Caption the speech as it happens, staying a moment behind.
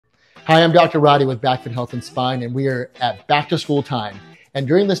Hi, I'm Dr. Roddy with BackFit Health Spine, and we are at back to school time. And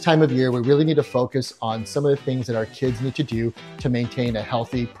during this time of year, we really need to focus on some of the things that our kids need to do to maintain a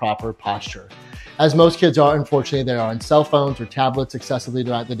healthy, proper posture. As most kids are, unfortunately, they're on cell phones or tablets excessively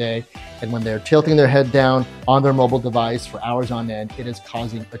throughout the day. And when they're tilting their head down on their mobile device for hours on end, it is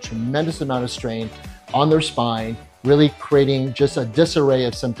causing a tremendous amount of strain on their spine, really creating just a disarray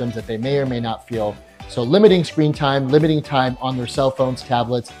of symptoms that they may or may not feel. So limiting screen time, limiting time on their cell phones,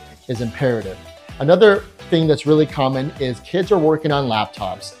 tablets is imperative. Another thing that's really common is kids are working on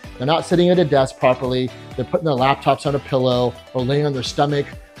laptops. They're not sitting at a desk properly. They're putting their laptops on a pillow or laying on their stomach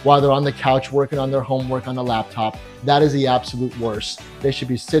while they're on the couch working on their homework on the laptop. That is the absolute worst. They should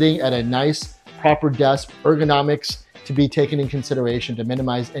be sitting at a nice, proper desk, ergonomics to be taken in consideration to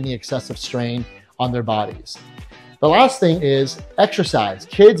minimize any excessive strain on their bodies. The last thing is exercise.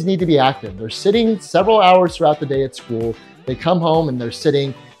 Kids need to be active. They're sitting several hours throughout the day at school. They come home and they're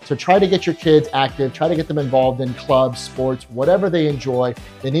sitting. So try to get your kids active, try to get them involved in clubs, sports, whatever they enjoy.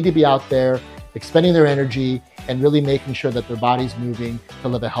 They need to be out there, expending their energy and really making sure that their body's moving to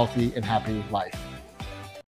live a healthy and happy life.